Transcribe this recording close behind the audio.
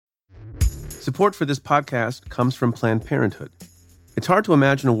Support for this podcast comes from Planned Parenthood. It's hard to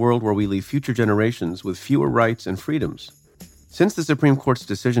imagine a world where we leave future generations with fewer rights and freedoms. Since the Supreme Court's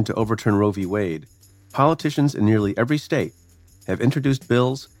decision to overturn Roe v. Wade, politicians in nearly every state have introduced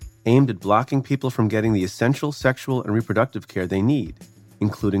bills aimed at blocking people from getting the essential sexual and reproductive care they need,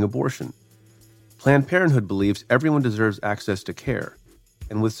 including abortion. Planned Parenthood believes everyone deserves access to care,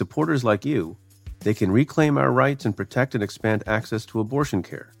 and with supporters like you, they can reclaim our rights and protect and expand access to abortion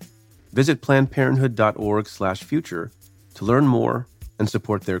care. Visit PlannedParenthood.org/future to learn more and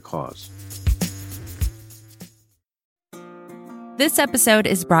support their cause. This episode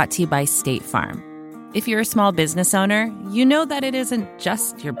is brought to you by State Farm. If you're a small business owner, you know that it isn't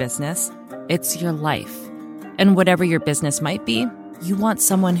just your business, it's your life. And whatever your business might be, you want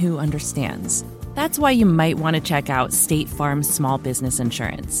someone who understands. That's why you might want to check out State Farm's small business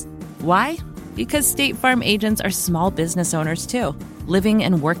insurance. Why? Because State Farm agents are small business owners too, living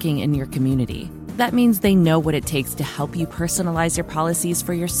and working in your community. That means they know what it takes to help you personalize your policies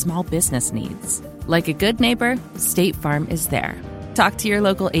for your small business needs. Like a good neighbor, State Farm is there. Talk to your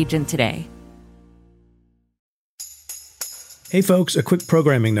local agent today. Hey folks, a quick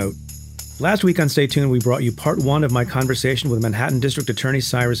programming note. Last week on Stay Tuned, we brought you part one of my conversation with Manhattan District Attorney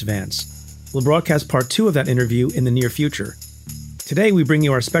Cyrus Vance. We'll broadcast part two of that interview in the near future. Today, we bring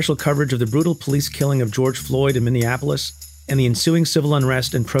you our special coverage of the brutal police killing of George Floyd in Minneapolis and the ensuing civil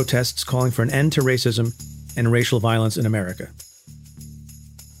unrest and protests calling for an end to racism and racial violence in America.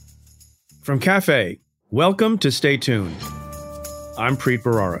 From Cafe, welcome to Stay Tuned. I'm Preet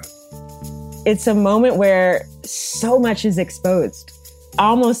Bharara. It's a moment where so much is exposed.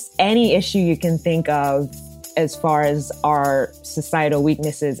 Almost any issue you can think of as far as our societal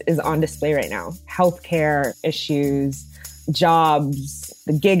weaknesses is on display right now. Healthcare issues, jobs,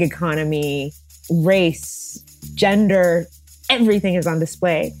 the gig economy, race, gender, everything is on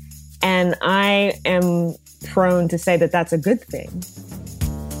display. And I am prone to say that that's a good thing.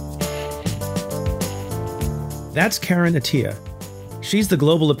 That's Karen Attiah. She's the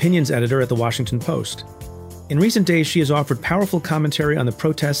global opinions editor at The Washington Post. In recent days, she has offered powerful commentary on the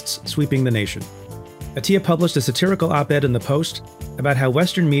protests sweeping the nation. Attiah published a satirical op-ed in The Post about how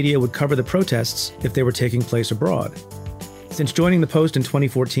Western media would cover the protests if they were taking place abroad. Since joining The Post in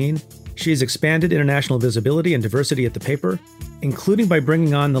 2014, she has expanded international visibility and diversity at the paper, including by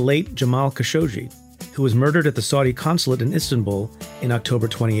bringing on the late Jamal Khashoggi, who was murdered at the Saudi consulate in Istanbul in October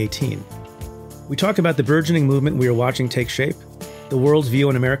 2018. We talk about the burgeoning movement we are watching take shape, the world's view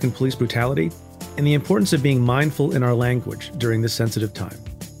on American police brutality, and the importance of being mindful in our language during this sensitive time.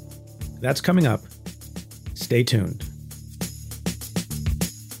 That's coming up. Stay tuned.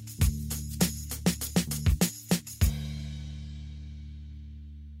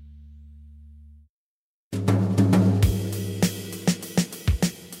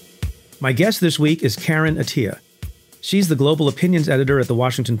 My guest this week is Karen Attiah. She's the global opinions editor at The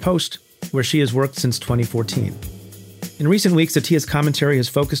Washington Post, where she has worked since 2014. In recent weeks, Attiah's commentary has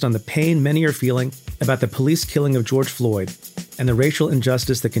focused on the pain many are feeling about the police killing of George Floyd and the racial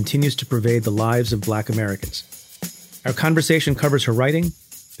injustice that continues to pervade the lives of Black Americans. Our conversation covers her writing,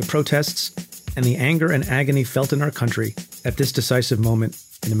 the protests, and the anger and agony felt in our country at this decisive moment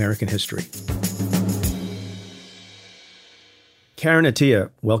in American history. Karen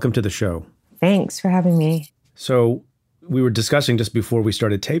Attiah, welcome to the show. Thanks for having me. So we were discussing just before we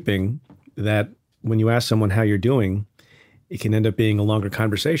started taping that when you ask someone how you're doing, it can end up being a longer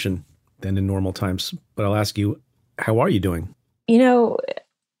conversation than in normal times. But I'll ask you, how are you doing? You know,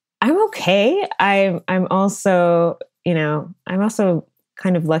 I'm okay. I'm also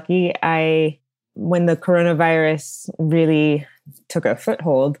kind of lucky. When the coronavirus really took a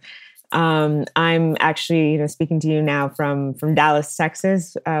foothold, I'm actually, speaking to you now from Dallas,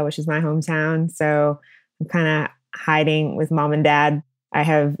 Texas, which is my hometown. So I'm kind of hiding with mom and dad. I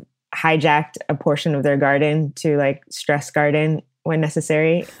have hijacked a portion of their garden to stress garden when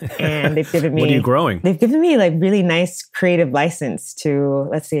necessary. And they've given me... What are you growing? They've given me really nice creative license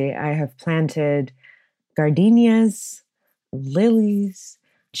to, I have planted gardenias, lilies,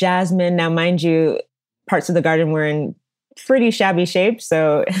 jasmine. Now, mind you, parts of the garden were in pretty shabby shape.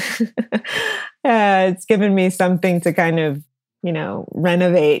 So it's given me something to kind of,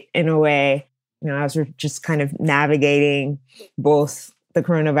 renovate in a way. I was just kind of navigating both the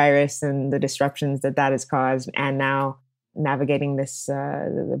coronavirus and the disruptions that has caused, and now navigating this,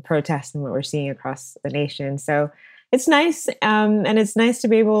 the protests and what we're seeing across the nation. So it's nice. And it's nice to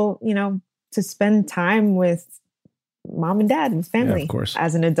be able, to spend time with mom and dad and family, of course,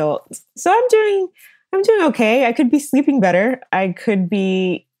 as an adult. So I'm doing okay. I could be sleeping better. I could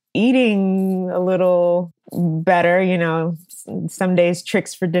be eating a little better, Some days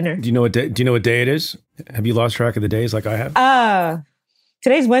tricks for dinner. Do you know what day it is? Have you lost track of the days like I have?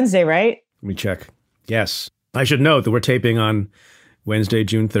 Today's Wednesday, right? Let me check. Yes. I should note that we're taping on Wednesday,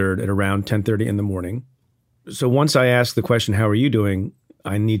 June 3rd at around 10:30 in the morning. So once I ask the question, how are you doing?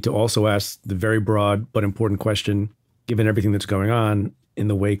 I need to also ask the very broad but important question, given everything that's going on in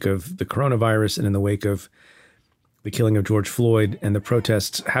the wake of the coronavirus and in the wake of the killing of George Floyd and the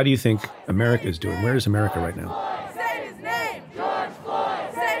protests. How do you think America is doing? Where is America right now? Say his name, George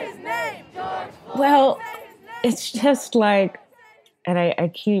Floyd. Say his name, George Floyd. Well, it's just like, and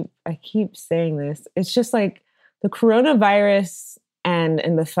I keep saying this, it's just like the coronavirus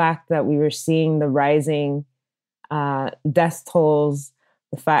and the fact that we were seeing the rising death tolls,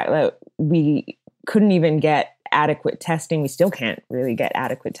 the fact that we couldn't even get adequate testing. We still can't really get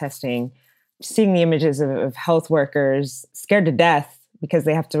adequate testing. Seeing the images of health workers scared to death because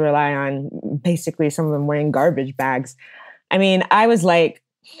they have to rely on basically some of them wearing garbage bags. I mean, I was like,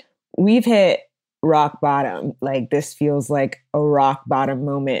 we've hit rock bottom. Like, this feels like a rock bottom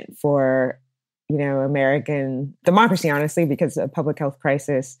moment for, American democracy, honestly, because a public health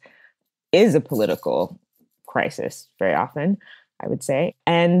crisis is a political crisis very often, I would say.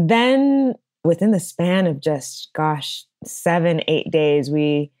 And then within the span of just, 7-8 days,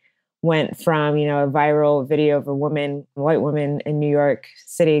 we went from, a viral video of a white woman in New York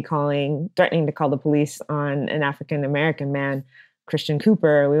City threatening to call the police on an African-American man, Christian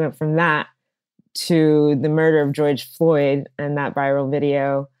Cooper. We went from that to the murder of George Floyd and that viral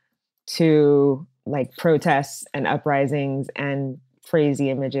video to like protests and uprisings and crazy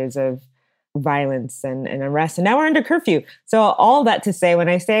images of violence and arrest. And now we're under curfew. So all that to say, when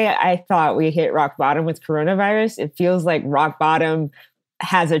I say I thought we hit rock bottom with coronavirus, it feels like rock bottom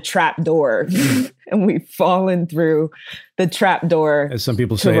has a trap door and we've fallen through the trap door. As some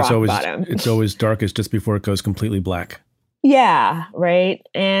people say, it's always darkest just before it goes completely black. Yeah, right.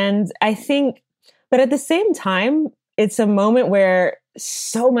 And I think, but at the same time, it's a moment where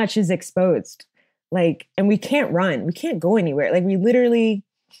so much is exposed. And we can't run. We can't go anywhere. We literally,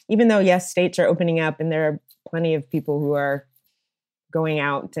 even though, yes, states are opening up and there are plenty of people who are going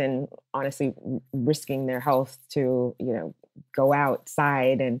out and honestly risking their health to, go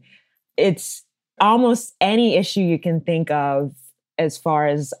outside. And it's almost any issue you can think of as far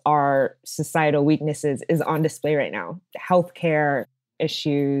as our societal weaknesses is on display right now. Healthcare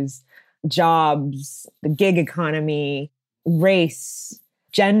issues, jobs, the gig economy, race,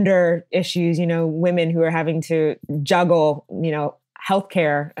 gender issues, women who are having to juggle,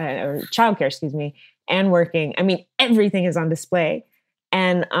 healthcare or childcare, and working. I mean, everything is on display.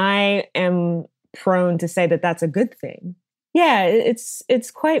 And I am prone to say that that's a good thing. Yeah,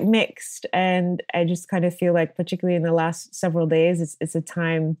 it's quite mixed. And I just kind of feel like, particularly in the last several days, it's a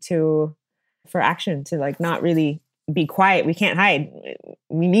time for action, to not really be quiet. We can't hide.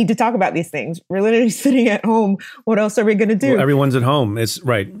 We need to talk about these things. We're literally sitting at home. What else are we going to do? Well, everyone's at home. It's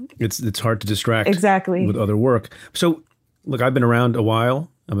right. It's hard to distract exactly with other work. So look, I've been around a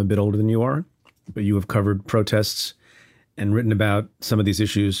while. I'm a bit older than you are, but you have covered protests and written about some of these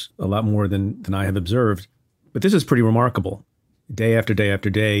issues a lot more than I have observed. But this is pretty remarkable. Day after day after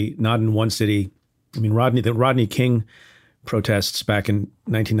day, not in one city. I mean, the Rodney King protests back in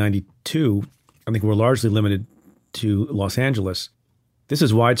 1992, I think were largely limited to Los Angeles. This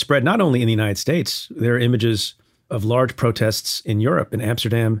is widespread, not only in the United States. There are images of large protests in Europe, in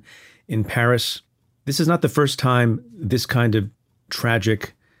Amsterdam, in Paris. This is not the first time this kind of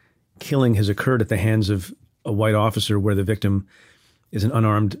tragic killing has occurred at the hands of a white officer where the victim is an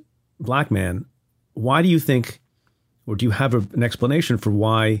unarmed black man. Why do you think, or do you have an explanation for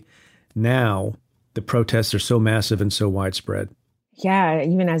why now the protests are so massive and so widespread? Yeah,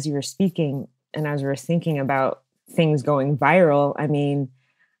 even as you were speaking and as we were thinking about things going viral, I mean,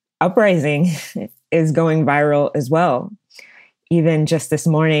 Uprising is going viral as well. Even just this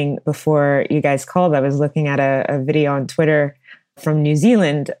morning before you guys called, I was looking at a video on Twitter from New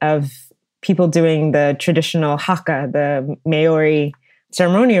Zealand of people doing the traditional haka, the Maori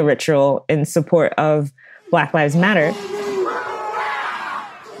ceremonial ritual in support of Black Lives Matter.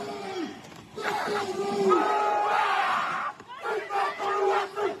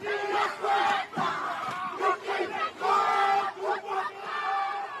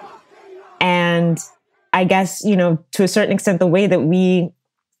 And I guess, to a certain extent, the way that we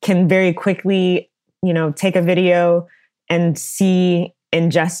can very quickly, take a video and see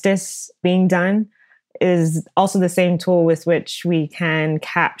injustice being done is also the same tool with which we can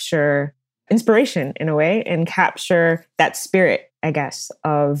capture inspiration in a way and capture that spirit, I guess,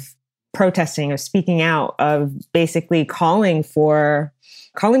 of protesting, of speaking out, of basically calling for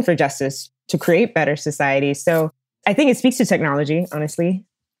justice to create better society. So I think it speaks to technology, honestly.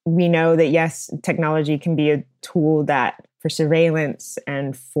 We know that, yes, technology can be a tool that for surveillance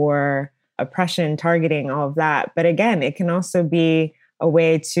and for oppression, targeting, all of that. But again, it can also be a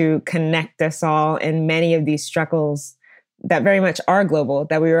way to connect us all in many of these struggles that very much are global,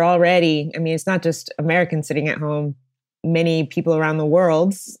 that we were already, I mean, it's not just Americans sitting at home. Many people around the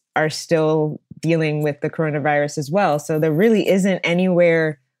world are still dealing with the coronavirus as well. So there really isn't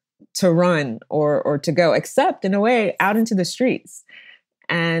anywhere to run or to go, except in a way out into the streets.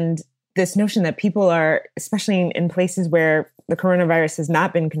 And this notion that people are, especially in places where the coronavirus has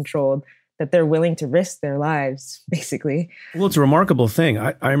not been controlled, that they're willing to risk their lives, basically. Well, it's a remarkable thing.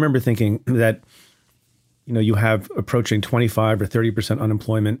 I remember thinking that, you know, you have approaching 25 or 30%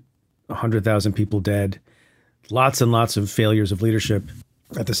 unemployment, 100,000 people dead, lots and lots of failures of leadership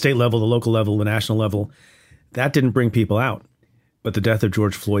at the state level, the local level, the national level. That didn't bring people out, but the death of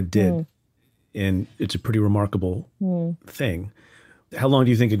George Floyd did. And it's a pretty remarkable thing. How long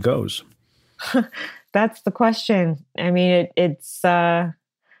do you think it goes? That's the question. I mean,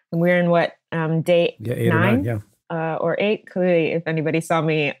 we're in what, day 8 9? or 9, or 8. Clearly, if anybody saw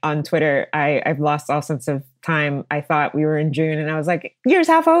me on Twitter, I've lost all sense of time. I thought we were in June and I was like, year's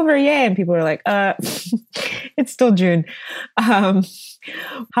half over, yay. And people were like, it's still June. How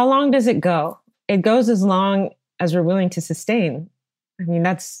long does it go? It goes as long as we're willing to sustain. I mean,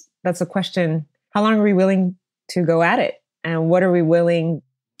 that's a question. How long are we willing to go at it? And what are we willing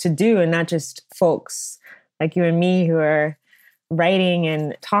to do? And not just folks like you and me who are writing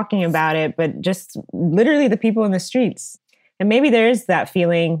and talking about it, but just literally the people in the streets. And maybe there is that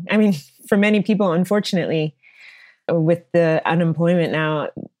feeling. I mean, for many people, unfortunately, with the unemployment now,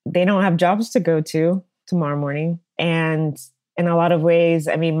 they don't have jobs to go to tomorrow morning. And in a lot of ways,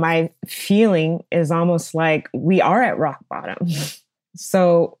 I mean, my feeling is almost like we are at rock bottom.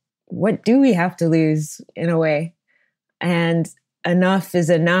 So what do we have to lose in a way? And enough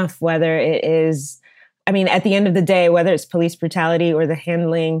is enough, whether it is, I mean, at the end of the day, whether it's police brutality or the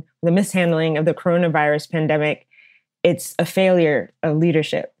mishandling of the coronavirus pandemic, it's a failure of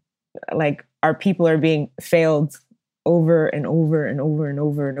leadership. Like our people are being failed over and over and over and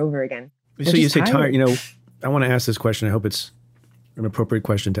over and over again. So you say tired. You know, I want to ask this question. I hope it's an appropriate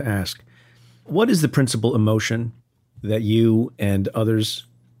question to ask. What is the principal emotion that you and others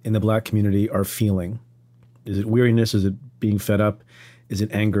in the Black community are feeling? Is it weariness? Is it being fed up? Is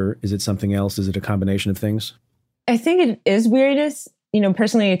it anger? Is it something else? Is it a combination of things? I think it is weariness. You know,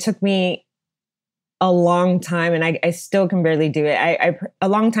 personally, it took me a long time, and I still can barely do it. A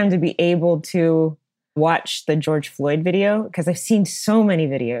long time to be able to watch the George Floyd video, because I've seen so many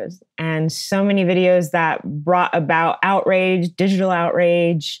videos that brought about outrage, digital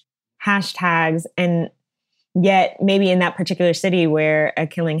outrage, hashtags. And yet maybe in that particular city where a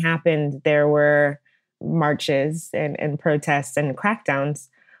killing happened, there were marches and protests and crackdowns.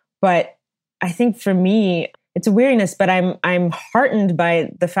 But I think for me, it's a weariness, but I'm heartened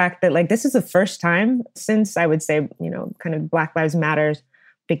by the fact that, like, this is the first time since, I would say, you know, kind of Black Lives Matter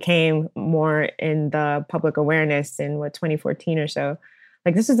became more in the public awareness in 2014 or so.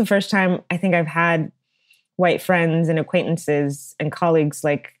 Like, this is the first time I think I've had white friends and acquaintances and colleagues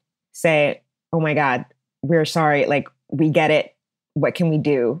like say, "Oh my God, we're sorry. Like, we get it. What can we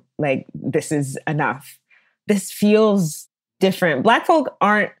do? Like, this is enough." This feels different. Black folk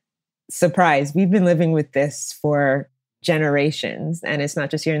aren't surprised. We've been living with this for generations. And it's not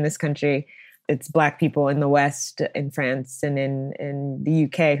just here in this country. It's Black people in the West, in France, and in the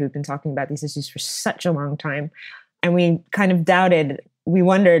UK who've been talking about these issues for such a long time. And we kind of doubted, we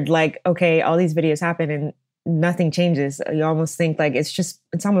wondered, like, okay, all these videos happen and nothing changes. You almost think like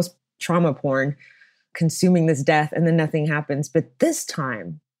it's almost trauma porn, consuming this death, and then nothing happens. But this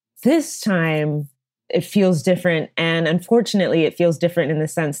time, it feels different. And unfortunately, it feels different in the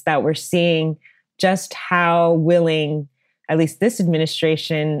sense that we're seeing just how willing, at least this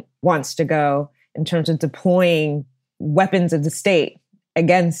administration wants to go in terms of deploying weapons of the state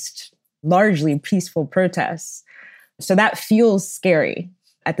against largely peaceful protests. So that feels scary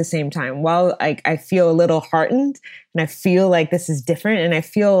at the same time. While I feel a little heartened and I feel like this is different and I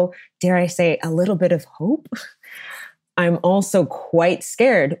feel, dare I say, a little bit of hope, I'm also quite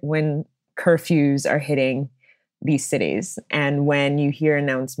scared when curfews are hitting these cities and when you hear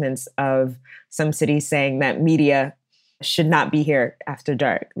announcements of some cities saying that media should not be here after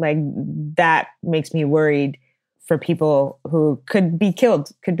dark. Like, that makes me worried for people who could be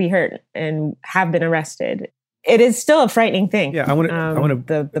killed, could be hurt, and have been arrested. It is still a frightening thing. Yeah, I want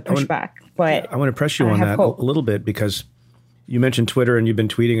the pushback. But I want to press you on that a little bit, because you mentioned Twitter and you've been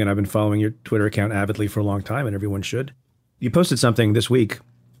tweeting, and I've been following your Twitter account avidly for a long time, and everyone should. You posted something this week.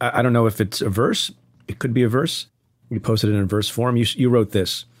 I don't know if it's a verse. It could be a verse. You posted it in verse form. You wrote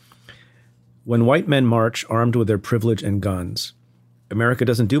this: when white men march armed with their privilege and guns, America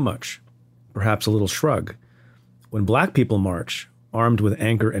doesn't do much, perhaps a little shrug. When black people march armed with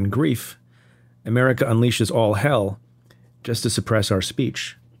anger and grief, America unleashes all hell just to suppress our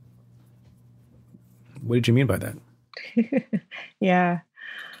speech. What did you mean by that? Yeah.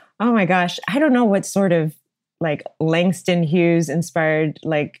 Oh my gosh. I don't know what sort of like Langston Hughes inspired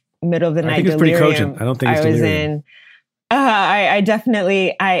like middle of the night delirium. I think it's pretty cogent. I don't think it's delirium. I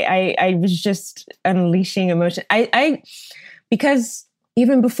definitely, I was just unleashing emotion. Because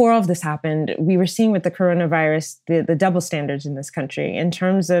even before all of this happened, we were seeing with the coronavirus, the double standards in this country in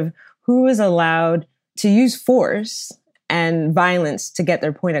terms of who is allowed to use force and violence to get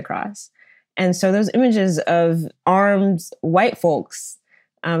their point across. And so those images of armed white folks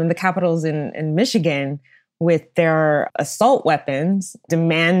in the capitals in Michigan with their assault weapons,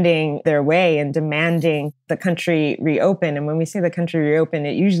 demanding their way and demanding the country reopen. And when we say the country reopen,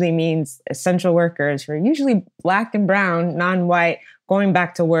 it usually means essential workers who are usually black and brown, non-white, going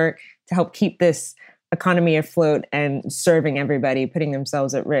back to work to help keep this economy afloat and serving everybody, putting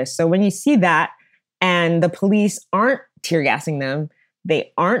themselves at risk. So when you see that and the police aren't tear gassing them,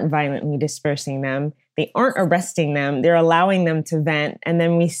 they aren't violently dispersing them, they aren't arresting them, they're allowing them to vent. And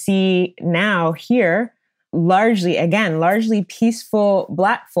then we see now here, largely peaceful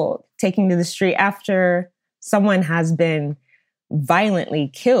Black folk taking to the street after someone has been violently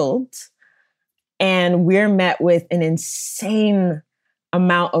killed. And we're met with an insane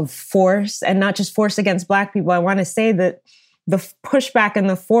amount of force, and not just force against Black people. I want to say that the pushback and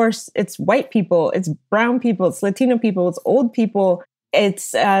the force, it's white people, it's brown people, it's Latino people, it's old people.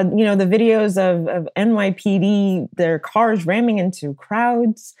 It's, the videos of NYPD, their cars ramming into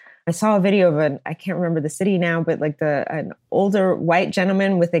crowds. I saw a video of I can't remember the city now, but like an older white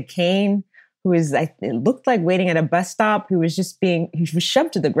gentleman with a cane who was, it looked like waiting at a bus stop, who was he was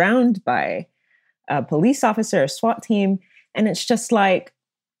shoved to the ground by a police officer, a SWAT team. And it's just like,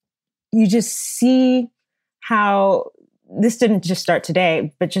 you just see how this didn't just start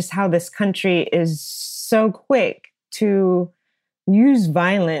today, but just how this country is so quick to use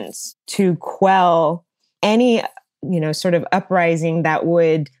violence to quell any, sort of uprising that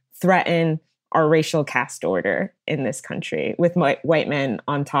would threaten our racial caste order in this country, with white men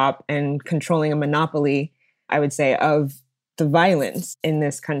on top and controlling a monopoly, I would say, of the violence in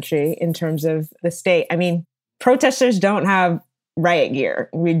this country in terms of the state. I mean, protesters don't have riot gear.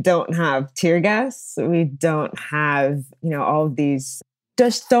 We don't have tear gas. We don't have, all of these,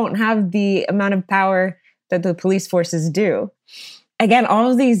 just don't have the amount of power that the police forces do. Again, all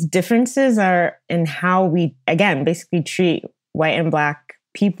of these differences are in how we, again, basically treat white and Black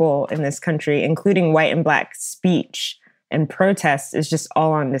people in this country, including white and Black speech and protests, is just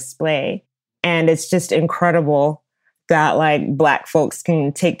all on display. And it's just incredible that like Black folks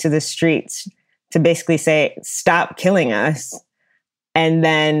can take to the streets to basically say, stop killing us. And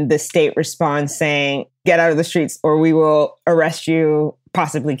then the state responds saying, get out of the streets or we will arrest you,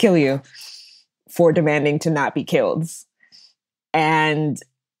 possibly kill you for demanding to not be killed. And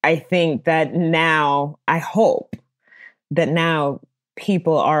I think that now, I hope that now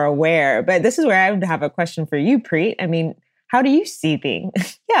people are aware. But this is where I would have a question for you, Preet. I mean, how do you see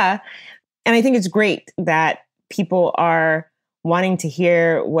things? Yeah. And I think it's great that people are wanting to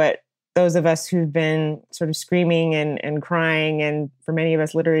hear what those of us who've been sort of screaming and crying, and for many of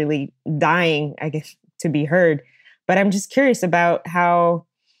us literally dying, I guess, to be heard. But I'm just curious about how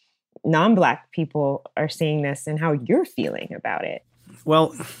non-Black people are seeing this and how you're feeling about it.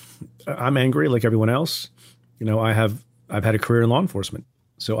 Well, I'm angry like everyone else. I've had a career in law enforcement.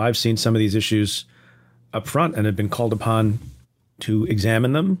 So I've seen some of these issues up front and have been called upon to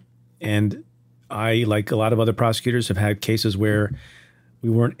examine them. And I, like a lot of other prosecutors, have had cases where we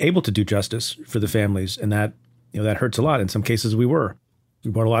weren't able to do justice for the families. And that, that hurts a lot. In some cases we were.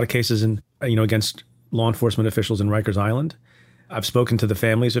 We brought a lot of cases in, against law enforcement officials in Rikers Island. I've spoken to the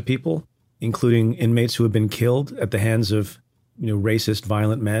families of people, including inmates who have been killed at the hands of, racist,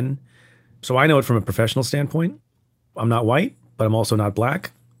 violent men. So I know it from a professional standpoint. I'm not white, but I'm also not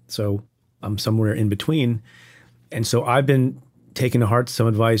Black. So I'm somewhere in between. And so I've been taking to heart some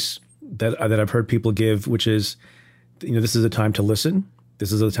advice that I've heard people give, which is, this is a time to listen.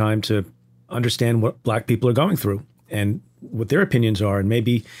 This is a time to understand what Black people are going through and what their opinions are. And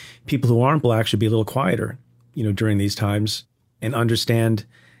maybe people who aren't Black should be a little quieter, during these times, and understand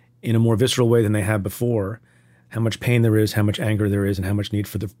in a more visceral way than they have before how much pain there is, how much anger there is, and how much need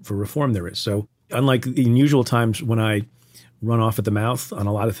for reform there is. So unlike in usual times when I run off at the mouth on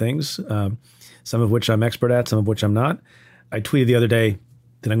a lot of things, some of which I'm expert at, some of which I'm not, I tweeted the other day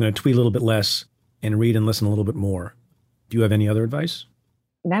that I'm going to tweet a little bit less and read and listen a little bit more. Do you have any other advice?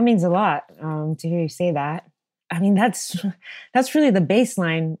 That means a lot to hear you say that. I mean, that's really the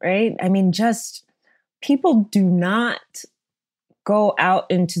baseline, right? I mean, just people do not go out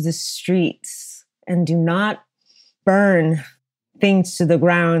into the streets and do not burn things to the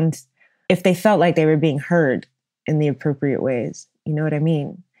ground if they felt like they were being heard in the appropriate ways. You know what I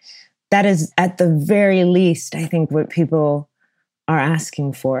mean? That is, at the very least, I think what people are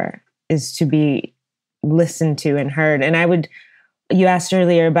asking for is to be listened to and heard. And you asked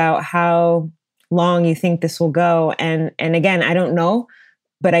earlier about how long you think this will go. And again, I don't know,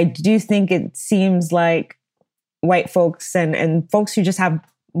 but I do think it seems like white folks and folks who just have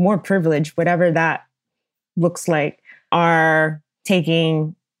more privilege, whatever that looks like, are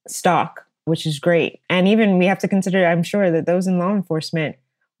taking stock, which is great. And even we have to consider, I'm sure, that those in law enforcement,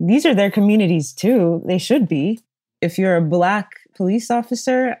 these are their communities too. They should be. If you're a Black police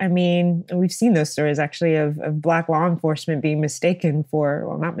officer, I mean, we've seen those stories actually of Black law enforcement being mistaken for,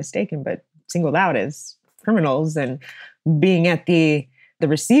 well, not mistaken, but singled out as criminals and being at the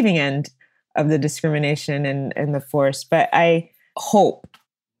receiving end of the discrimination and the force. But I hope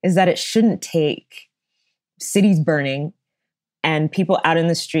is that it shouldn't take cities burning and people out in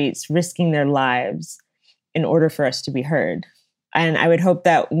the streets risking their lives in order for us to be heard. And I would hope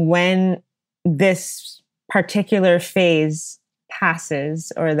that when this particular phase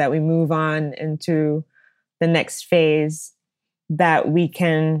passes, or that we move on into the next phase, that we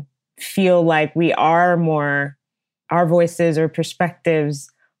can feel like our voices or perspectives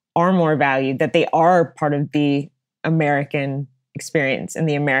are more valued, that they are part of the American experience and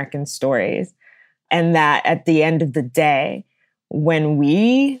the American stories. And that at the end of the day, when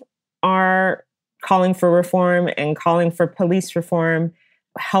we are calling for reform and calling for police reform,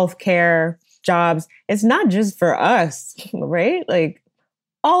 healthcare, jobs, it's not just for us, right? Like,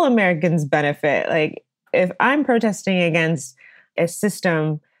 all Americans benefit. Like, if I'm protesting against a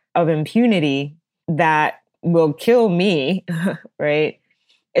system of impunity that will kill me, right?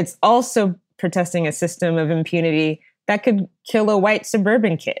 It's also protesting a system of impunity that could kill a white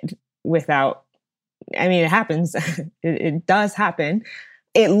suburban kid without, I mean, it happens. it does happen.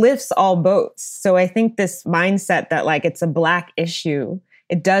 It lifts all boats. So I think this mindset that like it's a Black issue,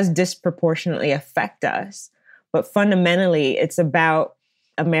 it does disproportionately affect us. But fundamentally, it's about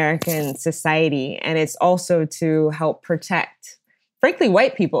American society. And it's also to help protect, frankly,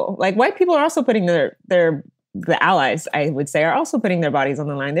 white people. Like, white people are also putting the allies, I would say, are also putting their bodies on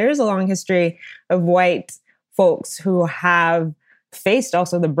the line. There is a long history of white folks who have faced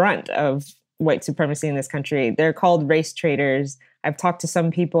also the brunt of white supremacy in this country. They're called race traitors. I've talked to some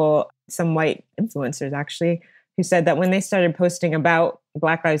people, some white influencers actually, who said that when they started posting about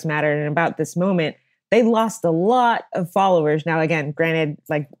Black Lives Matter and about this moment, they lost a lot of followers. Now, again, granted,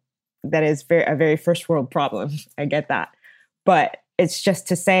 like, that is a very first world problem. I get that. But it's just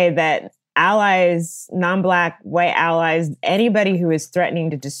to say that allies, non-Black, white allies, anybody who is threatening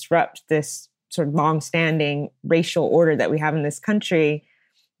to disrupt this sort of long-standing racial order that we have in this country,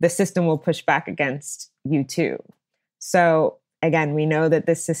 the system will push back against you too. So again, we know that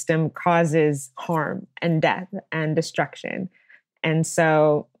this system causes harm and death and destruction. And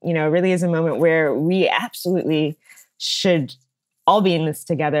so, you know, it really is a moment where we absolutely should all be in this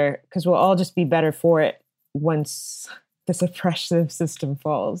together, because we'll all just be better for it once this oppressive system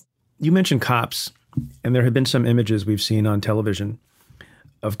falls. You mentioned cops, and there have been some images we've seen on television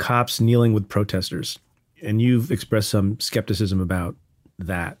of cops kneeling with protesters, and you've expressed some skepticism about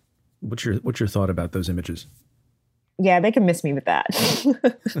that. What's your thought about those images? Yeah, they can miss me with that.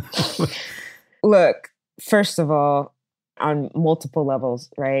 Look, first of all, on multiple levels,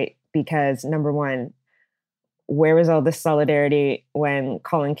 right? Because number one, where was all this solidarity when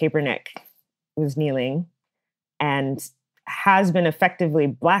Colin Kaepernick was kneeling and has been effectively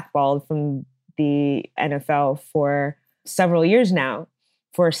blackballed from the NFL for several years now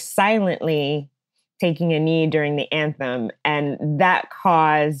for silently taking a knee during the anthem? And that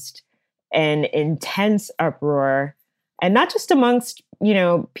caused an intense uproar, and not just amongst, you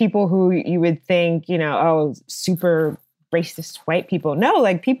know, people who you would think, you know, oh, super racist white people. No,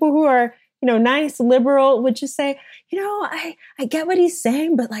 like people who are, you know, nice, liberal would just say, you know, I get what he's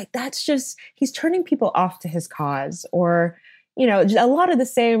saying, but like, that's just, he's turning people off to his cause. Or, you know, a lot of the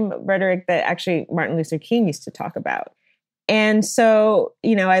same rhetoric that actually Martin Luther King used to talk about. And so,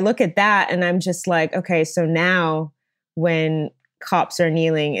 you know, I look at that and I'm just like, okay, so now when cops are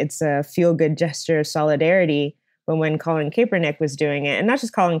kneeling, it's a feel-good gesture of solidarity. But when Colin Kaepernick was doing it, and not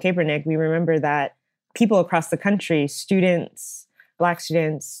just Colin Kaepernick, we remember that people across the country, students, Black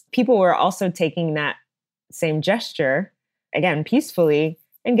students, people were also taking that same gesture, again, peacefully,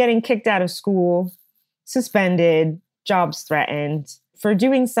 and getting kicked out of school, suspended, jobs threatened for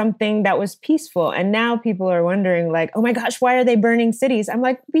doing something that was peaceful. And now people are wondering, like, oh my gosh, why are they burning cities? I'm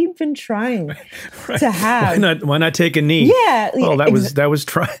like, we've been trying to have. Why not take a knee? Yeah. Well, that was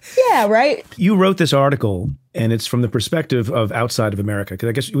try. Yeah, right. You wrote this article, and it's from the perspective of outside of America, because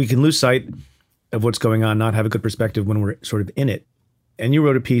I guess we can lose sight of what's going on, not have a good perspective when we're sort of in it. And you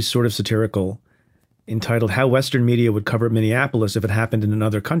wrote a piece sort of satirical entitled How Western Media Would Cover Minneapolis If It Happened in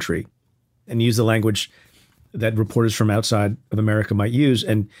Another Country, and use the language that reporters from outside of America might use.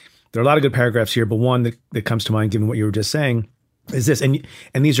 And there are a lot of good paragraphs here, but one that comes to mind, given what you were just saying, is this. And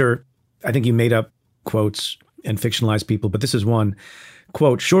these are, I think you made up quotes and fictionalized people, but this is one.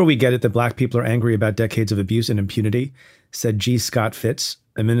 Quote, "Sure, we get it that Black people are angry about decades of abuse and impunity," said G. Scott Fitz,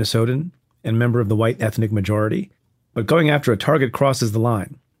 a Minnesotan and member of the white ethnic majority. "But going after a target crosses the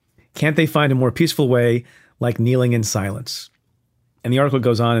line. Can't they find a more peaceful way, like kneeling in silence?" And the article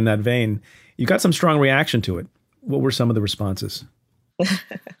goes on in that vein. You got some strong reaction to it. What were some of the responses?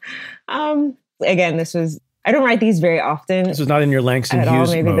 Again, I don't write these very often. This was not in your Langston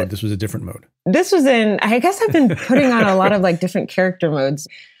Hughes mode. This was a different mode. This was I guess I've been putting on a lot of like different character modes,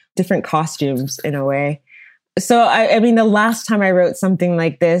 different costumes in a way. So, I mean, the last time I wrote something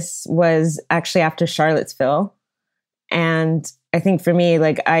like this was actually after Charlottesville. And I think for me,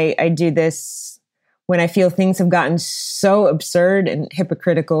 like I do this when I feel things have gotten so absurd and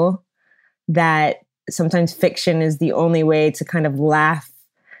hypocritical that sometimes fiction is the only way to kind of laugh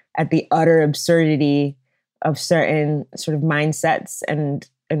at the utter absurdity of certain sort of mindsets and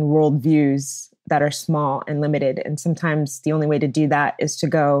worldviews that are small and limited. And sometimes the only way to do that is to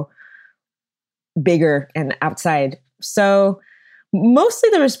go bigger and outside. So mostly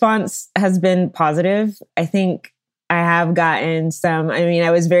the response has been positive. I think I have gotten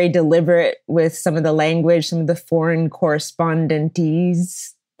I was very deliberate with some of the language, some of the foreign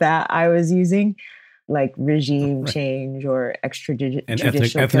correspondentese that I was using, like regime change or extrajudicial and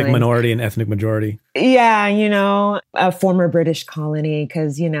ethnic minority and ethnic majority. Yeah, a former British colony,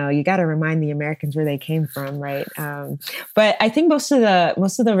 because you got to remind the Americans where they came from, right? But I think most of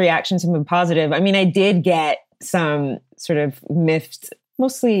the reactions have been positive. I mean, I did get some sort of miffed,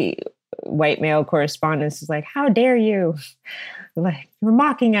 mostly white male correspondents, like, "How dare you? Like, you're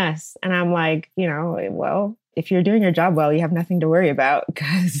mocking us." And I'm like, well, if you're doing your job well, you have nothing to worry about,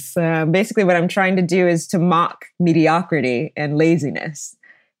 because basically what I'm trying to do is to mock mediocrity and laziness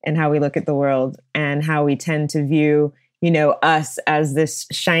and how we look at the world and how we tend to view, us as this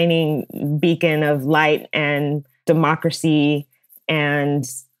shining beacon of light and democracy and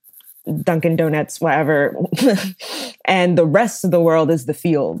Dunkin' Donuts, whatever. And the rest of the world is the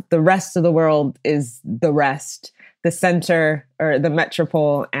field. The rest of the world is the rest, the center or the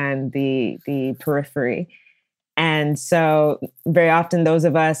metropole and the periphery. And so very often those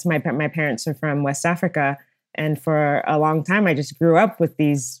of us, my parents are from West Africa. And for a long time, I just grew up with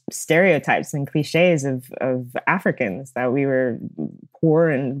these stereotypes and cliches of Africans, that we were poor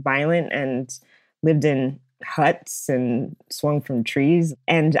and violent and lived in huts and swung from trees.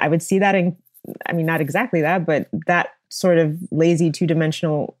 And I would see that not exactly that, but that sort of lazy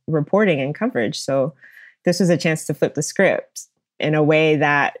two-dimensional reporting and coverage. So this was a chance to flip the script in a way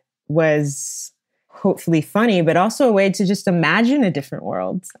that was hopefully funny, but also a way to just imagine a different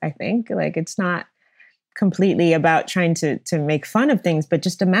world. I think like it's not completely about trying to make fun of things, but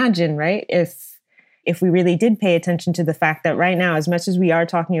just imagine, right? If we really did pay attention to the fact that right now, as much as we are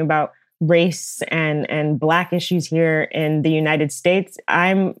talking about race and Black issues here in the United States,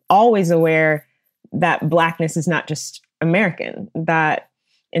 I'm always aware that Blackness is not just American, that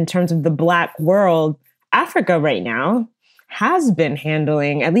in terms of the Black world, Africa right now has been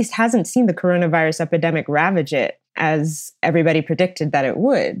handling, at least hasn't seen the coronavirus epidemic ravage it as everybody predicted that it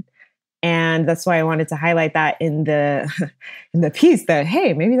would. And that's why I wanted to highlight that in the piece, that,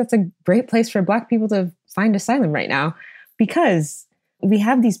 hey, maybe that's a great place for Black people to find asylum right now, because we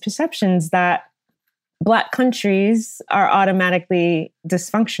have these perceptions that Black countries are automatically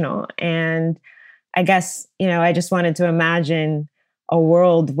dysfunctional. And I guess, I just wanted to imagine a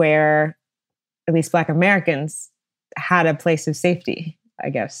world where at least Black Americans had a place of safety, I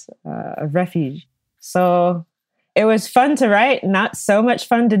guess, of refuge. So it was fun to write, not so much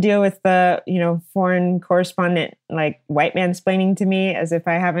fun to deal with the, foreign correspondent, like white mansplaining to me as if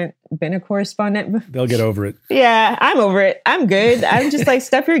I haven't been a correspondent. They'll get over it. Yeah, I'm over it. I'm good. I'm just like,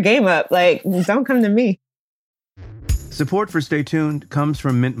 step your game up. Like, don't come to me. Support for Stay Tuned comes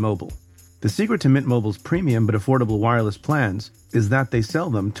from Mint Mobile. The secret to Mint Mobile's premium but affordable wireless plans is that they sell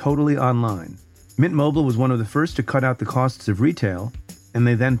them totally online. Mint Mobile was one of the first to cut out the costs of retail, and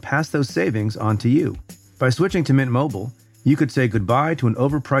they then pass those savings on to you. By switching to Mint Mobile, you could say goodbye to an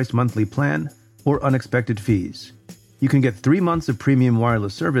overpriced monthly plan or unexpected fees. You can get 3 months of premium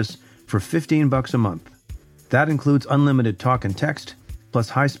wireless service for $15 a month. That includes unlimited talk and text, plus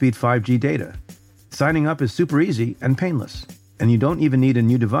high-speed 5G data. Signing up is super easy and painless, and you don't even need a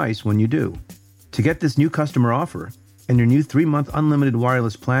new device when you do. To get this new customer offer and your new 3-month unlimited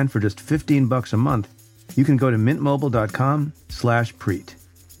wireless plan for just $15 a month, you can go to mintmobile.com/Preet.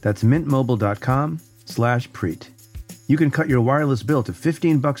 That's mintmobile.com/Preet. You can cut your wireless bill to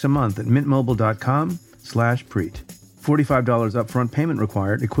 $15 a month at mintmobile.com/Preet. $45 upfront payment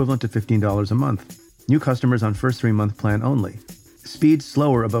required, equivalent to $15 a month. New customers on first 3-month plan only. Speed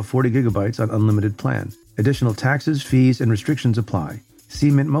slower above 40 gigabytes on unlimited plan. Additional taxes, fees, and restrictions apply. See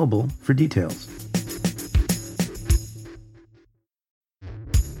Mint Mobile for details.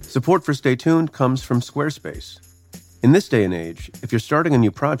 Support for Stay Tuned comes from Squarespace. In this day and age, if you're starting a new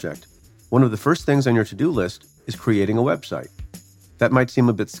project, one of the first things on your to-do list is creating a website. That might seem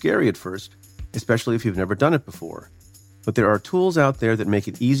a bit scary at first, especially if you've never done it before. But there are tools out there that make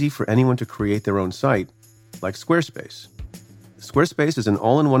it easy for anyone to create their own site, like Squarespace. Squarespace is an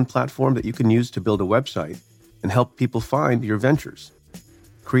all-in-one platform that you can use to build a website and help people find your ventures.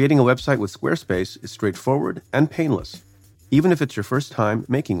 Creating a website with Squarespace is straightforward and painless, even if it's your first time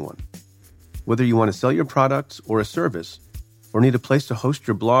making one. Whether you want to sell your products or a service, or need a place to host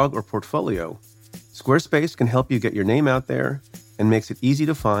your blog or portfolio, Squarespace can help you get your name out there and makes it easy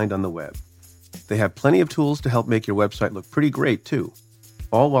to find on the web. They have plenty of tools to help make your website look pretty great too,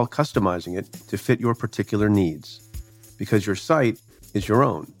 all while customizing it to fit your particular needs. Because your site is your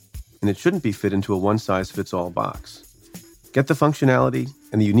own, and it shouldn't be fit into a one-size-fits-all box. Get the functionality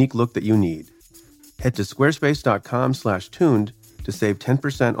and the unique look that you need. Head to squarespace.com/tuned to save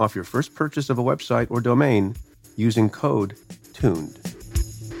 10% off your first purchase of a website or domain using code TUNED.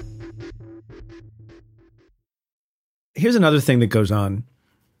 Here's another thing that goes on.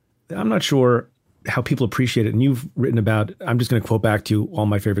 I'm not sure how people appreciate it. And you've written about, I'm just going to quote back to you all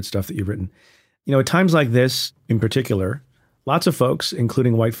my favorite stuff that you've written. You know, at times like this in particular, lots of folks,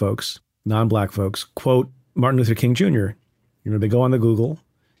 including white folks, non-black folks, quote Martin Luther King Jr. You know, they go on the Google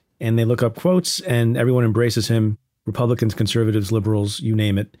and they look up quotes and everyone embraces him. Republicans, conservatives, liberals, you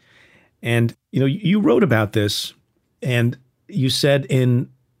name it. And, you know, you wrote about this and you said in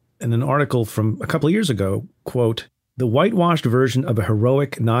an article from a couple of years ago, quote, "The whitewashed version of a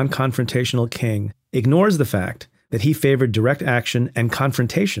heroic, non-confrontational king ignores the fact that he favored direct action and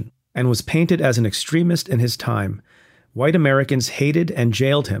confrontation and was painted as an extremist in his time. White Americans hated and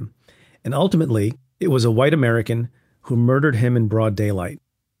jailed him, and ultimately it was a white American who murdered him in broad daylight,"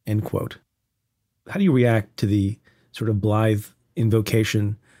 end quote. How do you react to the sort of blithe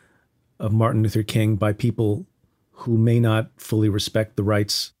invocation of Martin Luther King by people who may not fully respect the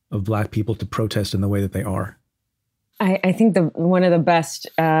rights of Black people to protest in the way that they are? I think one of the best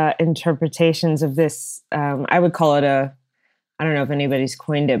interpretations of this, I would call it I don't know if anybody's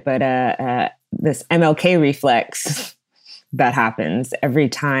coined it, but this MLK reflex that happens every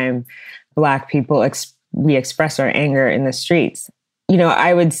time Black people we express our anger in the streets. You know,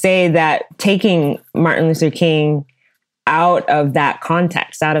 I would say that taking Martin Luther King out of that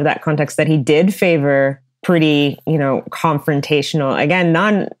context that he did favor pretty, you know, confrontational, again,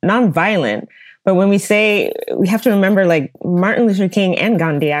 non-violent. But when we say, we have to remember, like Martin Luther King and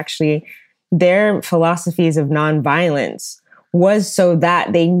Gandhi, actually, their philosophies of nonviolence was so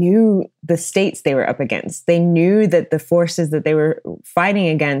that they knew the states they were up against. They knew that the forces that they were fighting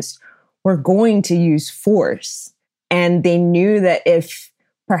against were going to use force. And they knew that if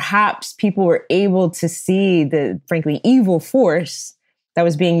perhaps people were able to see the, frankly, evil force that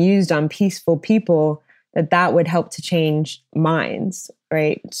was being used on peaceful people, that would help to change minds,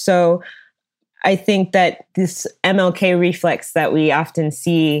 right? So I think that this MLK reflex that we often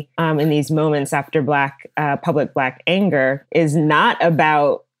see in these moments after public Black anger is not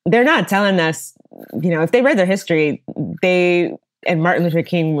about, they're not telling us, you know, if they read their history, and Martin Luther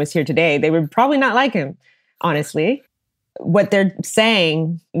King was here today, they would probably not like him, honestly. What they're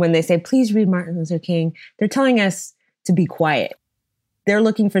saying when they say, please read Martin Luther King, they're telling us to be quiet. They're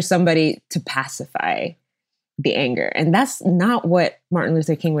looking for somebody to pacify the anger. And that's not what Martin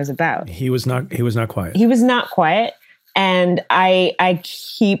Luther King was about. He was not quiet. He was not quiet. And I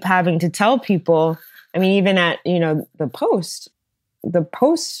keep having to tell people, I mean, even at, you know, the Post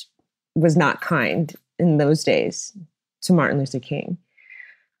was not kind in those days to Martin Luther King.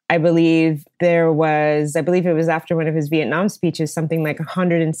 I believe it was after one of his Vietnam speeches, something like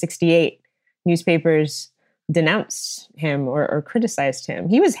 168 newspapers denounced him or criticized him.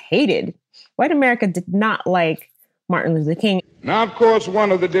 He was hated. White America did not like Martin Luther King. Now, of course,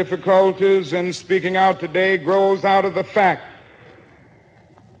 one of the difficulties in speaking out today grows out of the fact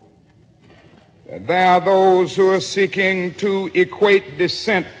There are those who are seeking to equate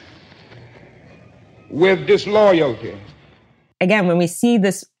dissent with disloyalty. Again, when we see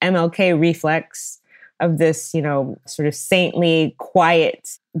this MLK reflex of this, sort of saintly,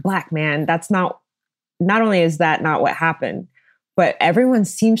 quiet Black man, not only is that not what happened, but everyone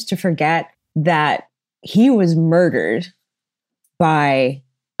seems to forget that he was murdered by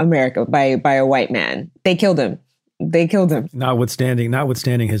America, by a white man. They killed him. Notwithstanding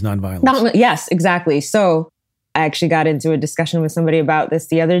his nonviolence. Yes, exactly. So I actually got into a discussion with somebody about this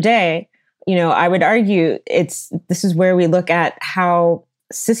the other day. I would argue this is where we look at how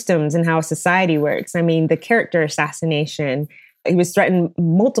systems and how society works. I mean, the character assassination, he was threatened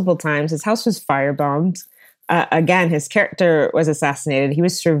multiple times. His house was firebombed. Again, his character was assassinated. He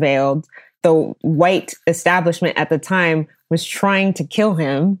was surveilled. The white establishment at the time was trying to kill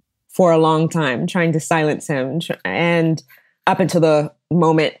him for a long time, trying to silence him. And up until the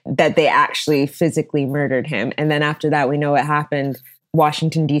moment that they actually physically murdered him. And then after that, we know what happened.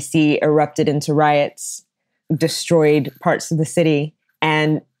 Washington, D.C. erupted into riots, destroyed parts of the city.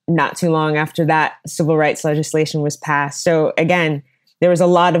 And not too long after that, civil rights legislation was passed. So again, there was a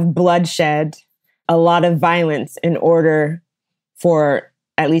lot of bloodshed, a lot of violence in order for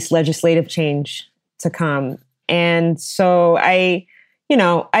at least legislative change to come. And so I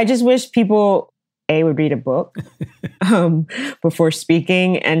just wish people, would read a book before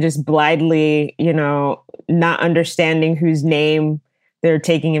speaking and just blindly, not understanding whose name they're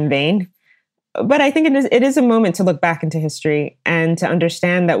taking in vain. But I think it is a moment to look back into history and to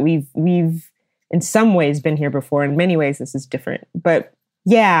understand that we've in some ways been here before. In many ways, this is different. But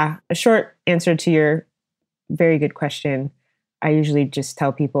yeah, a short answer to your very good question. I usually just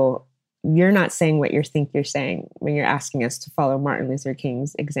tell people, you're not saying what you think you're saying when you're asking us to follow Martin Luther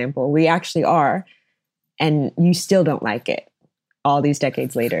King's example. We actually are. And you still don't like it all these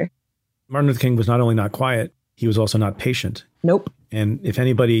decades later. Martin Luther King was not only not quiet, he was also not patient. Nope. And if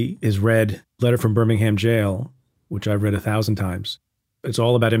anybody has read Letter from Birmingham Jail, which I've read 1,000 times, it's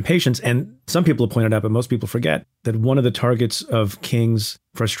all about impatience. And some people have pointed out, but most people forget, that one of the targets of King's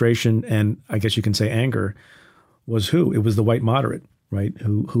frustration and I guess you can say anger was who? It was the white moderate, right?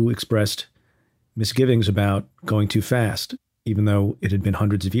 Who expressed misgivings about going too fast, even though it had been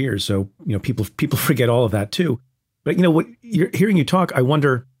hundreds of years. So, people forget all of that too. But what hearing you talk, I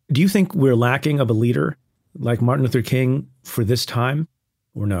wonder, do you think we're lacking of a leader like Martin Luther King for this time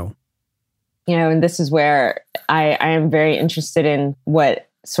or no? And this is where I am very interested in what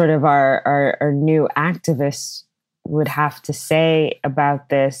sort of our new activists would have to say about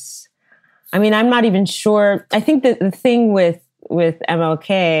this. I mean, I'm not even sure. I think that the thing with MLK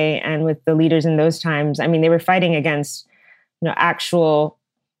and with the leaders in those times, I mean, they were fighting against, actual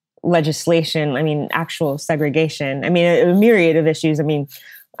legislation. I mean, actual segregation. I mean, a myriad of issues. I mean,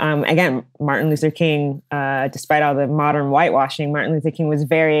 again, Martin Luther King, despite all the modern whitewashing, Martin Luther King was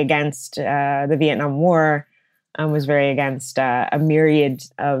very against the Vietnam War, was very against a myriad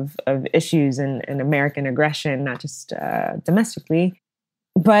of issues and American aggression, not just domestically.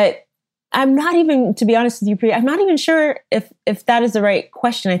 But I'm not even, to be honest with you, Priya, I'm not even sure if that is the right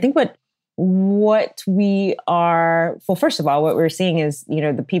question. I think what we are, well, first of all, what we're seeing is,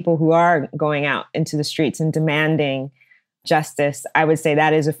 the people who are going out into the streets and demanding justice, I would say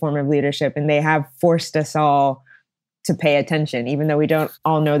that is a form of leadership, and they have forced us all to pay attention, even though we don't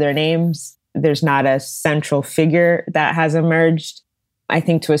all know their names. There's not a central figure that has emerged. I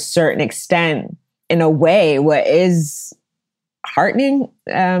think to a certain extent, in a way, what is heartening,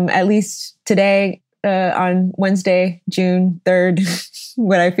 at least today, on Wednesday, June 3rd,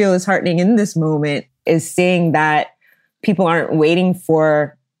 what I feel is heartening in this moment is seeing that people aren't waiting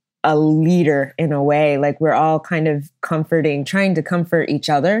for a leader in a way. Like we're all kind of trying to comfort each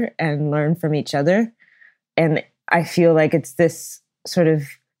other and learn from each other. And I feel like it's this sort of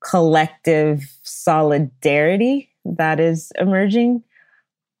collective solidarity that is emerging.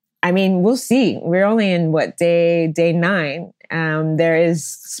 I mean, we'll see. We're only in day 9. There is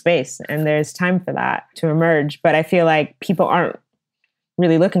space and there's time for that to emerge. But I feel like people aren't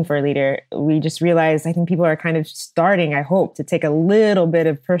really looking for a leader. We just realize, I think people are kind of starting, I hope, to take a little bit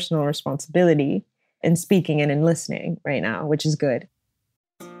of personal responsibility in speaking and in listening right now, which is good.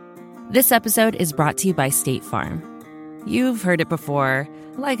 This episode is brought to you by State Farm. You've heard it before.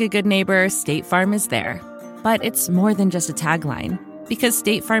 Like a good neighbor, State Farm is there. But it's more than just a tagline. Because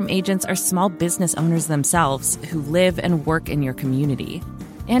State Farm agents are small business owners themselves who live and work in your community.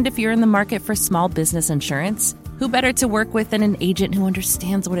 And if you're in the market for small business insurance, who better to work with than an agent who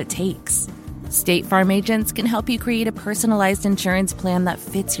understands what it takes? State Farm agents can help you create a personalized insurance plan that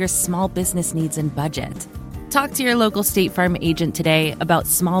fits your small business needs and budget. Talk to your local State Farm agent today about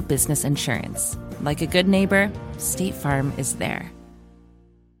small business insurance. Like a good neighbor, State Farm is there.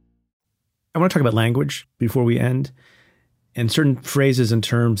 I want to talk about language before we end, and certain phrases and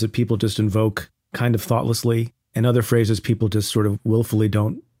terms that people just invoke kind of thoughtlessly, and other phrases people just sort of willfully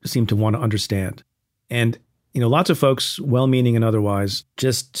don't seem to want to understand. And, lots of folks, well-meaning and otherwise,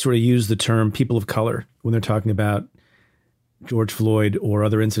 just sort of use the term people of color when they're talking about George Floyd or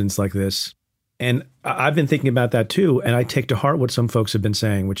other incidents like this. And I've been thinking about that too. And I take to heart what some folks have been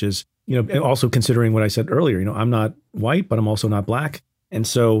saying, which is, also considering what I said earlier, I'm not white, but I'm also not black. And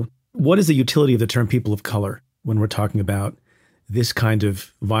so what is the utility of the term people of color when we're talking about this kind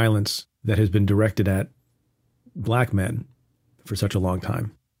of violence that has been directed at black men for such a long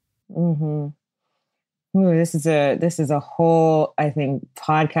time? Mm-hmm. Ooh, this is a whole, I think,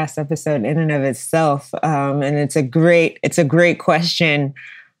 podcast episode in and of itself. And it's a great question.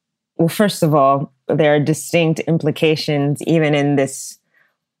 Well, first of all, there are distinct implications even in this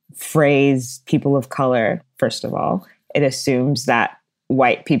phrase, people of color. First of all, it assumes that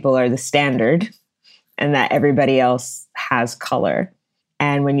white people are the standard and that everybody else has color.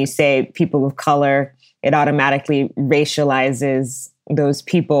 And when you say people of color, it automatically racializes those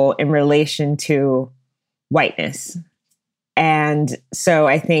people in relation to whiteness. And so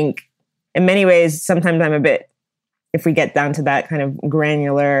I think in many ways, sometimes if we get down to that kind of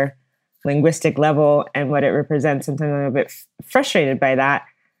granular linguistic level and what it represents, sometimes I'm a bit frustrated by that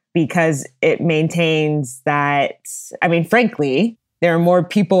because it maintains that, frankly, there are more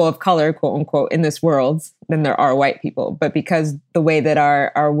people of color, quote unquote, in this world than there are white people. But because the way that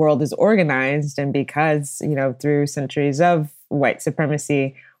our world is organized and because, through centuries of white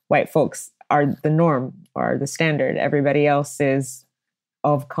supremacy, white folks are the norm or the standard. Everybody else is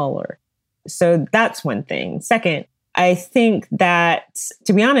of color. So that's one thing. Second, I think that,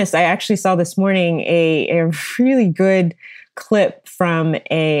 to be honest, I actually saw this morning a really good clip from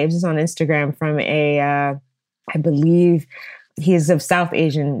it was on Instagram from I believe he's of South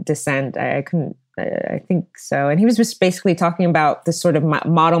Asian descent. I think so. And he was just basically talking about the sort of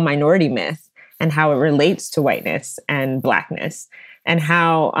model minority myth and how it relates to whiteness and blackness. And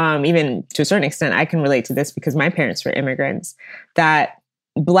how, even to a certain extent, I can relate to this because my parents were immigrants, that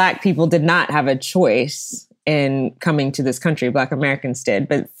Black people did not have a choice in coming to this country. Black Americans did.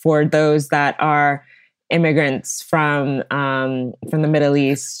 But for those that are immigrants from the Middle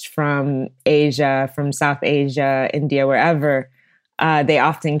East, from Asia, from South Asia, India, wherever, they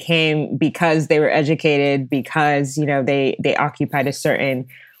often came because they were educated, because, they occupied a certain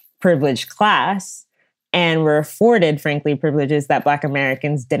privileged class. And were afforded, frankly, privileges that Black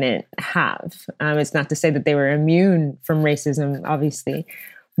Americans didn't have. It's not to say that they were immune from racism, obviously,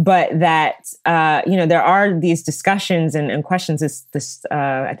 but that, there are these discussions and questions.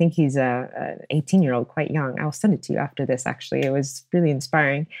 I think he's an 18-year-old, quite young. I'll send it to you after this, actually. It was really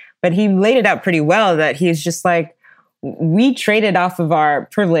inspiring. But he laid it out pretty well that he's just like, we traded off of our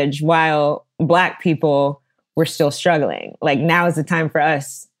privilege while Black people were still struggling. Like, now is the time for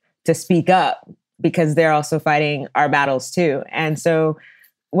us to speak up, because they're also fighting our battles too. And so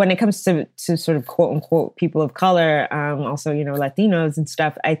when it comes to sort of quote unquote people of color, also, Latinos and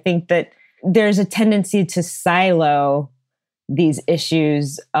stuff, I think that there's a tendency to silo these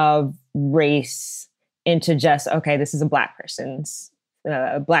issues of race into just, okay, this is a Black person's,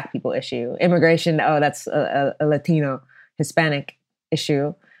 Black people issue. Immigration, that's a Latino, Hispanic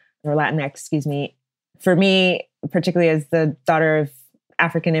issue, or Latinx, excuse me. For me, particularly as the daughter of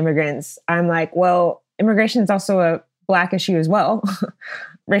African immigrants, I'm like, well, immigration is also a Black issue as well.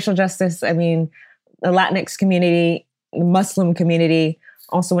 Racial justice, the Latinx community, the Muslim community,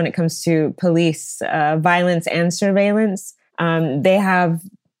 also when it comes to police violence and surveillance, they have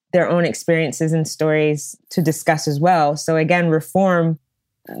their own experiences and stories to discuss as well. So again, reform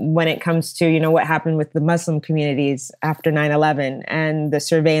when it comes to, what happened with the Muslim communities after 9/11 and the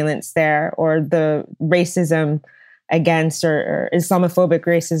surveillance there, or the racism against or Islamophobic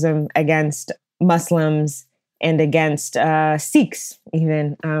racism against Muslims and against Sikhs,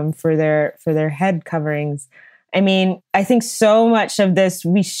 even for their head coverings. I think so much of this,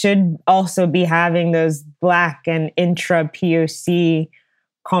 we should also be having those Black and intra-POC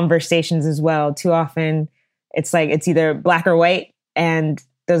conversations as well. Too often, it's like it's either Black or white, and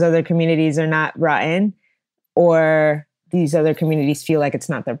those other communities are not brought in, or these other communities feel like it's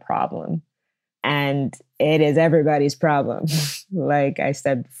not their problem. And it is everybody's problem, like I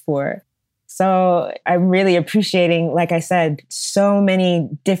said before. So I'm really appreciating, like I said, so many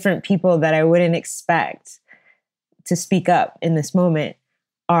different people that I wouldn't expect to speak up in this moment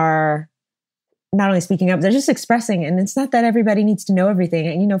are not only speaking up, they're just expressing. And it's not that everybody needs to know everything.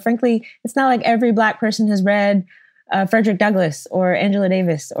 And, frankly, it's not like every Black person has read Frederick Douglass or Angela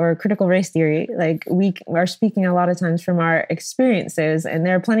Davis or critical race theory. Like, we are speaking a lot of times from our experiences. And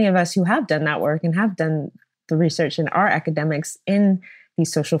there are plenty of us who have done that work and have done the research and are academics in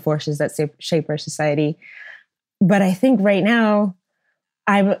these social forces that shape our society. But I think right now,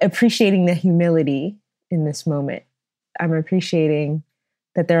 I'm appreciating the humility in this moment. I'm appreciating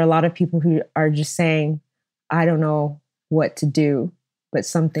that there are a lot of people who are just saying, I don't know what to do, but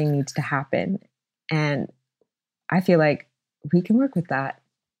something needs to happen. And I feel like we can work with that.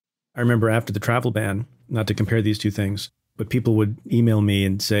 I remember after the travel ban, not to compare these two things, but people would email me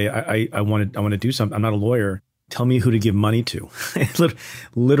and say, I want to do something. I'm not a lawyer. Tell me who to give money to.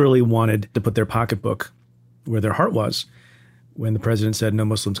 Literally wanted to put their pocketbook where their heart was when the president said no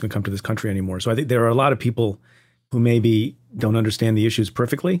Muslims can come to this country anymore. So I think there are a lot of people who maybe don't understand the issues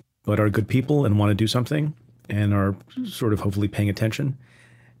perfectly, but are good people and want to do something and are sort of hopefully paying attention.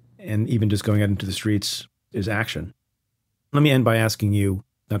 And even just going out into the streets is action. Let me end by asking you,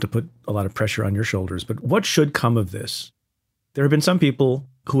 not to put a lot of pressure on your shoulders, but what should come of this? There have been some people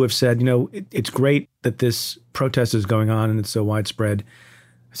who have said, it's great that this protest is going on and it's so widespread.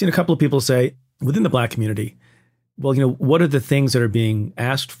 I've seen a couple of people say within the Black community, well, what are the things that are being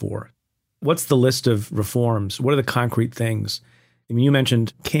asked for? What's the list of reforms? What are the concrete things? I mean, you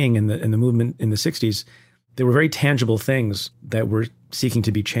mentioned King and the movement in the 60s. There were very tangible things that were seeking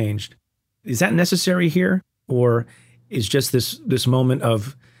to be changed. Is that necessary here? Or is just this moment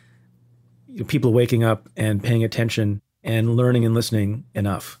of people waking up and paying attention and learning and listening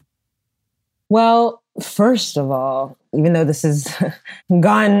enough? Well, first of all, even though this has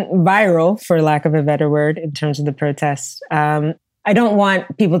gone viral, for lack of a better word, in terms of the protests, I don't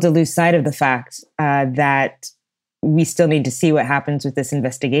want people to lose sight of the fact that we still need to see what happens with this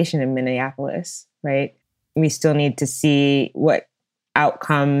investigation in Minneapolis, right? We still need to see what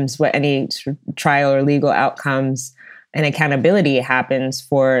outcomes, what any sort of trial or legal outcomes and accountability happens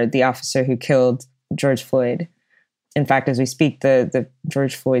for the officer who killed George Floyd. In fact, as we speak, the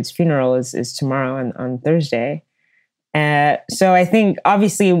George Floyd's funeral is tomorrow on Thursday. So I think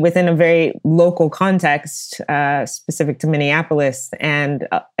obviously within a very local context, specific to Minneapolis, and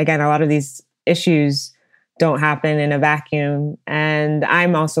again, a lot of these issues don't happen in a vacuum. And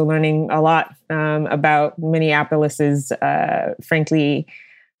I'm also learning a lot about Minneapolis's, frankly,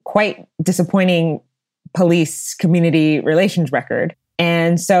 quite disappointing police community relations record.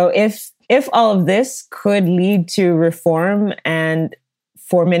 And so if all of this could lead to reform and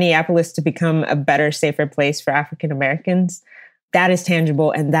for Minneapolis to become a better, safer place for African Americans, that is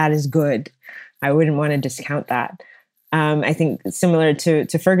tangible and that is good. I wouldn't want to discount that. I think similar to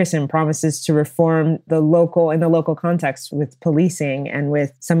Ferguson, promises to reform the local context with policing and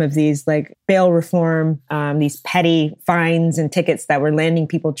with some of these like bail reform, these petty fines and tickets that were landing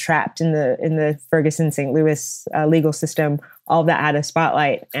people trapped in the Ferguson St. Louis legal system. All of that had a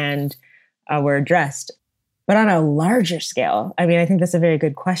spotlight and were addressed. But on a larger scale, I think that's a very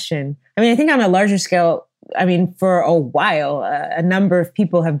good question. I think on a larger scale, for a while, a number of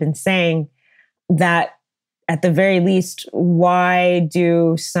people have been saying that at the very least, why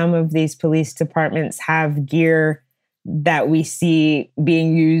do some of these police departments have gear that we see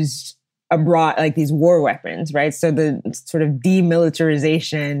being used abroad, like these war weapons, right? So the sort of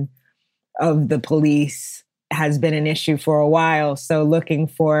demilitarization of the police has been an issue for a while. So looking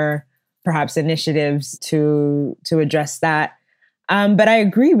for perhaps initiatives to address that. But I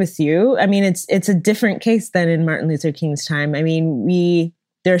agree with you. It's a different case than in Martin Luther King's time.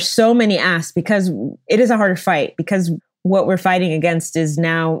 There's so many asks because it is a harder fight, because what we're fighting against is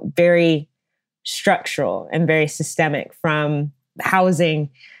now very structural and very systemic, from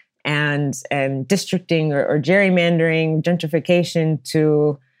housing and districting or gerrymandering, gentrification,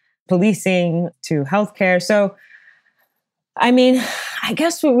 to policing, to healthcare. So, I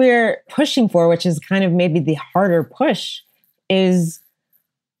guess what we're pushing for, which is kind of maybe the harder push, is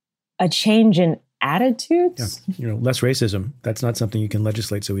a change in attitudes. Yeah. Less racism. That's not something you can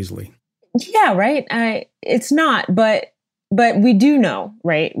legislate so easily. Yeah, right. It's not, but we do know,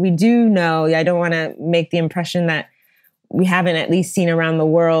 right? We do know. I don't want to make the impression that we haven't at least seen around the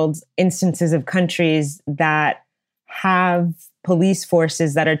world instances of countries that have police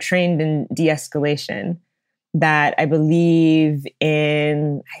forces that are trained in de-escalation. That I believe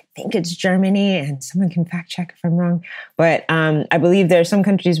in, I think it's Germany, and someone can fact check if I'm wrong, but I believe there are some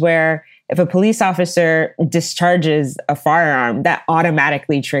countries where if a police officer discharges a firearm, that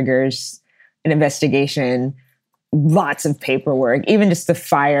automatically triggers an investigation, lots of paperwork, even just to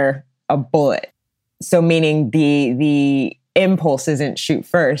fire a bullet. So meaning the impulse isn't shoot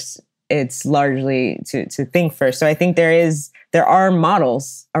first, it's largely to think first. So I think there are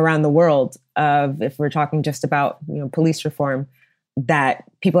models around the world of, if we're talking just about, police reform, that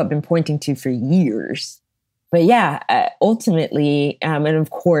people have been pointing to for years. But yeah, ultimately, and of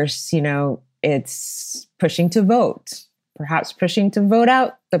course, it's pushing to vote, perhaps pushing to vote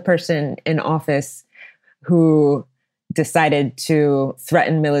out the person in office who decided to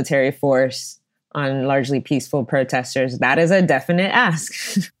threaten military force on largely peaceful protesters. That is a definite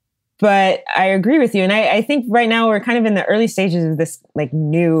ask. But I agree with you. And I think right now we're kind of in the early stages of this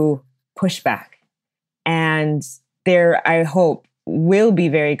new pushback. And there, I hope, will be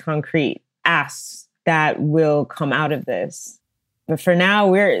very concrete asks that will come out of this. But for now,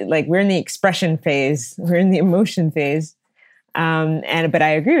 we're in the expression phase. We're in the emotion phase. But I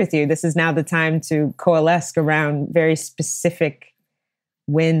agree with you. This is now the time to coalesce around very specific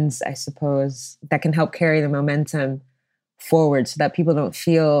wins, I suppose, that can help carry the momentum forward so that people don't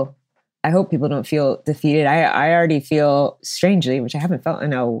feel, I hope people don't feel defeated. I already feel strangely, which I haven't felt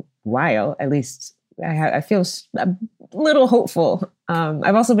in a while, at least I feel a little hopeful.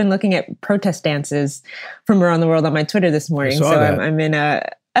 I've also been looking at protest dances from around the world on my Twitter this morning. So I'm in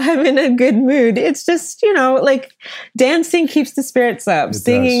a good mood. It's just, dancing keeps the spirits up.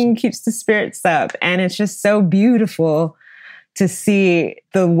 Singing keeps the spirits up. And it's just so beautiful to see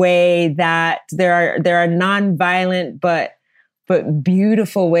the way that there are nonviolent but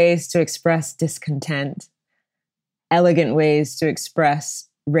beautiful ways to express discontent, elegant ways to express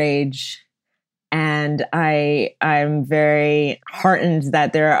rage. And I'm very heartened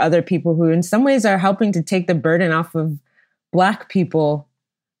that there are other people who in some ways are helping to take the burden off of Black people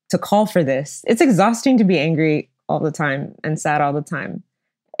to call for this. It's exhausting to be angry all the time and sad all the time.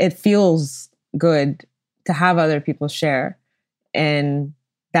 It feels good to have other people share in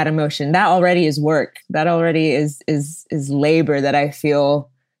that emotion. That already is work. That already is labor that I feel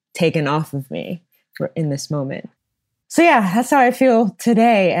taken off of me in this moment. So yeah, that's how I feel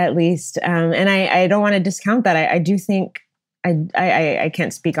today, at least. And I don't want to discount that. I do think, I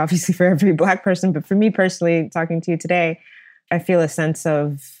can't speak obviously for every Black person, but for me personally, talking to you today, I feel a sense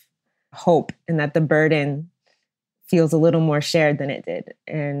of hope and that the burden feels a little more shared than it did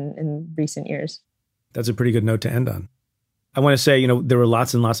in recent years. That's a pretty good note to end on. I want to say, there were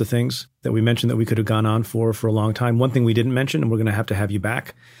lots and lots of things that we mentioned that we could have gone on for a long time. One thing we didn't mention, and we're going to have you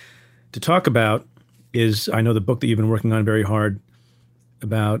back to talk about, is, I know the book that you've been working on very hard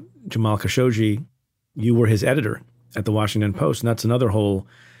about Jamal Khashoggi. You were his editor at the Washington Post, and that's another whole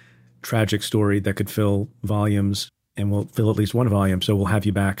tragic story that could fill volumes, and will fill at least one volume. So we'll have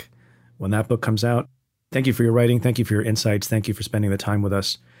you back when that book comes out. Thank you for your writing. Thank you for your insights. Thank you for spending the time with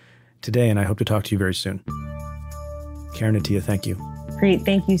us today, and I hope to talk to you very soon. Karen Attiah, thank you. Great.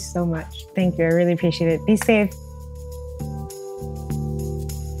 Thank you so much. Thank you. I really appreciate it. Be safe.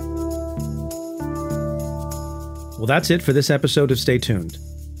 Well, that's it for this episode of Stay Tuned.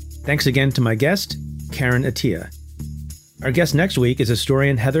 Thanks again to my guest, Karen Attiah. Our guest next week is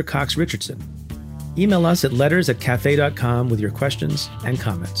historian Heather Cox Richardson. Email us at letters@cafe.com with your questions and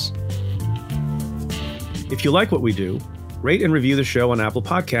comments. If you like what we do, rate and review the show on Apple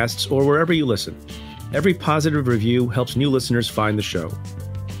Podcasts or wherever you listen. Every positive review helps new listeners find the show.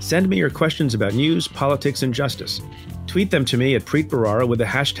 Send me your questions about news, politics, and justice. Tweet them to me at Preet Bharara with the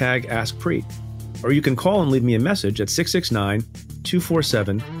hashtag AskPreet. Or you can call and leave me a message at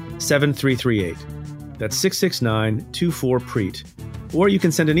 669-247-7338. That's 669-24-PREET. Or you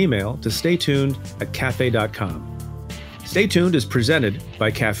can send an email to staytuned@cafe.com. Stay Tuned is presented by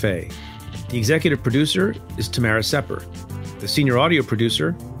Cafe. The executive producer is Tamara Sepper. The senior audio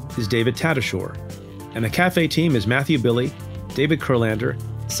producer is David Tadashore. And the Cafe team is Matthew Billy, David Kurlander,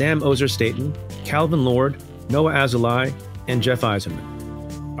 Sam Ozer-Staten, Calvin Lord, Noah Azulai, and Jeff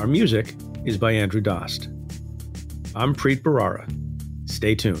Eisenman. Our music is by Andrew Dost. I'm Preet Bharara.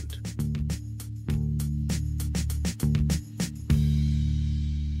 Stay tuned.